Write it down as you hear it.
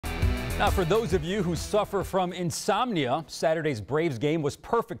Now, for those of you who suffer from insomnia, Saturday's Braves game was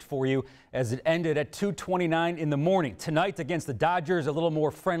perfect for you as it ended at 2:29 in the morning. Tonight against the Dodgers, a little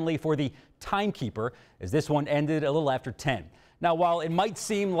more friendly for the timekeeper as this one ended a little after 10. Now, while it might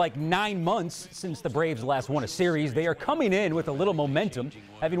seem like 9 months since the Braves last won a series, they are coming in with a little momentum,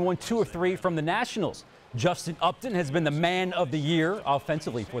 having won 2 of 3 from the Nationals. Justin Upton has been the man of the year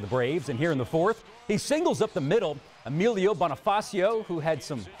offensively for the Braves, and here in the fourth, he singles up the middle. Emilio Bonifacio, who had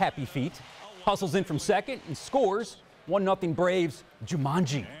some happy feet, hustles in from second and scores 1-0 Braves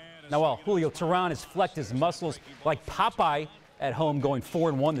Jumanji. Now, while Julio Teheran has flexed his muscles like Popeye at home going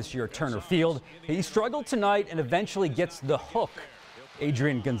 4-1 this year at Turner Field, he struggled tonight and eventually gets the hook.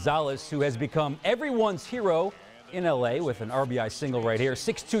 Adrian Gonzalez, who has become everyone's hero in LA with an RBI single right here.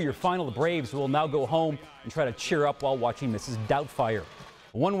 6-2 your final. The Braves will now go home and try to cheer up while watching Mrs. Doubtfire.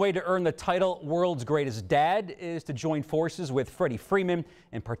 One way to earn the title World's Greatest Dad is to join forces with Freddie Freeman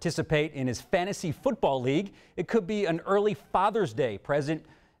and participate in his fantasy football league. It could be an early Father's Day present,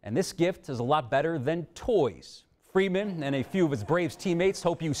 and this gift is a lot better than toys. Freeman and a few of his Braves teammates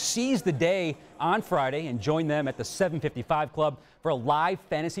hope you seize the day on Friday and join them at the 755 Club for a live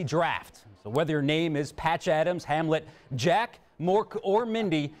fantasy draft. So whether your name is Patch Adams, Hamlet, Jack, Mork, or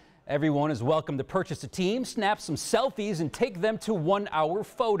Mindy, everyone is welcome to purchase a team, snap some selfies, and take them to 1-hour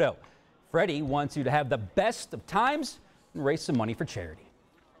photo. Freddie wants you to have the best of times and raise some money for charity.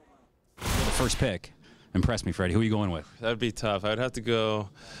 The first pick. Impress me, Freddie. Who are you going with? That'd be tough. I'd have to go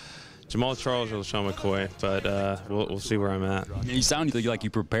Jamal Charles or LaShawn McCoy, but we'll see where I'm at. You sound like you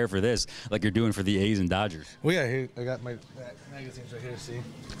prepare for this, like you're doing for the A's and Dodgers. Well, yeah, here, I got my magazines right here, see?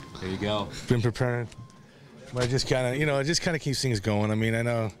 There you go. Been preparing. But it just kind of, it just kind of keeps things going. I mean, I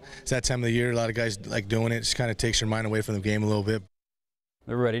know it's that time of the year. A lot of guys like doing it. It just kind of takes your mind away from the game a little bit.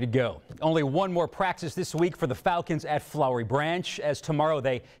 They're ready to go. Only one more practice this week for the Falcons at Flowery Branch, as tomorrow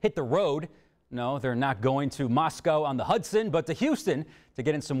they hit the road. No, they're not going to Moscow on the Hudson, but to Houston to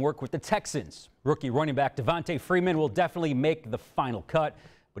get in some work with the Texans. Rookie running back Devontae Freeman will definitely make the final cut,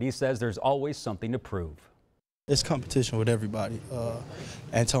 but he says there's always something to prove. It's competition with everybody.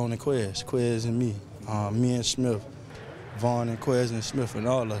 Antone and Quez and me. Me and Smith, Vaughn and Quez and Smith, and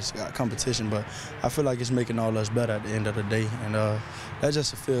all of us got competition, but I feel like it's making all us better at the end of the day, and that's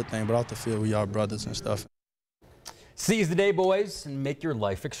just a field thing, but off the field, we are brothers and stuff. Seize the day, boys, and make your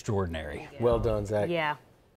life extraordinary. Well done, Zach. Yeah.